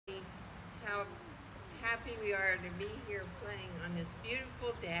happy we are to be here playing on this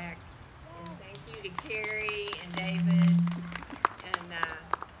beautiful deck. And thank you to Carrie and David and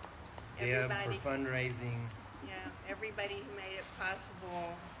everybody. For fundraising. Yeah, everybody who made it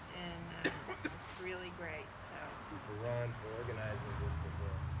possible, and it's really great. So. For Ron for organizing this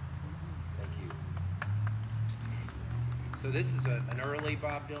event. Thank you. So this is an early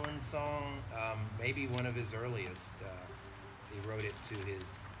Bob Dylan song, maybe one of his earliest. He wrote it to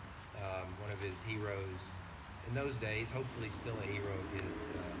his one of his heroes in those days, hopefully still a hero of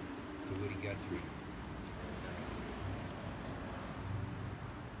his, to Woody Guthrie.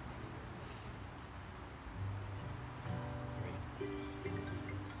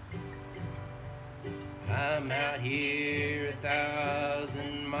 I'm out here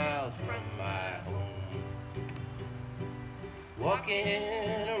 1,000 miles from my home,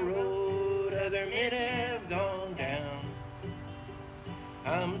 walking a road other men have gone down.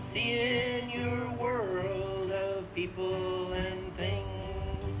 I'm seeing your world of people and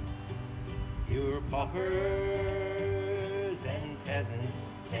things, your paupers and peasants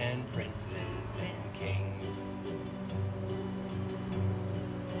and princes and kings.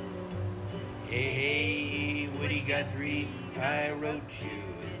 Hey, hey, Woody Guthrie, I wrote you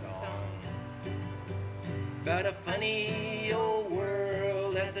a song about a funny old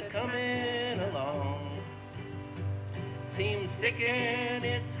world that's a-comin' along. Seems sick and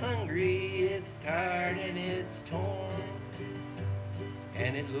it's hungry, it's tired and it's torn,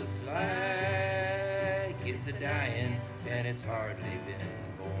 and it looks like it's a-dying and it's hardly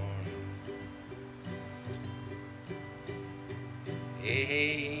been born. Hey,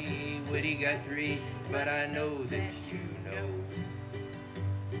 hey, Woody Guthrie, but I know that you know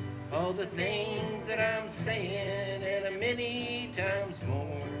all the things that I'm saying and a many times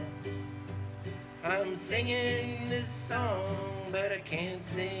more. I'm singing this song, but I can't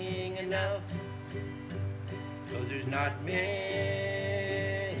sing enough, 'cause there's not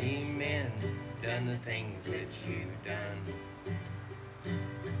many men done the things that you've done.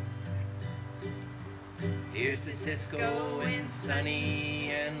 Here's to Cisco and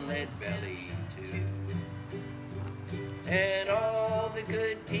Sonny and Leadbelly too, and all the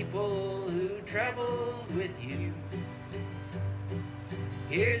good people who traveled with you.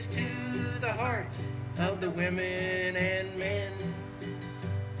 Here's to the hearts of the women and men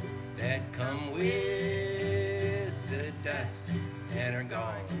that come with the dust and are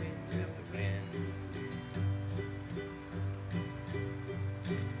gone with the wind.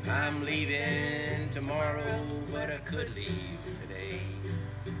 I'm leaving tomorrow, but I could leave today,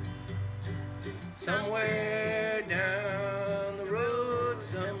 somewhere down the road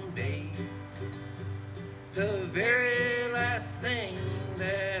someday. The very last thing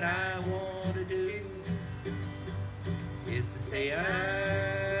that I want to do is to say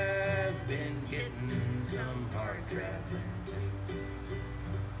I've been getting some hard traveling too.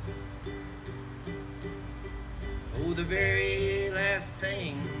 Oh, the very last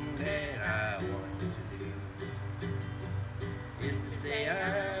thing that I want to do is to say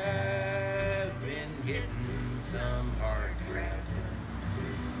I've been hitting some hard traveling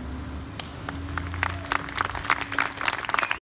too.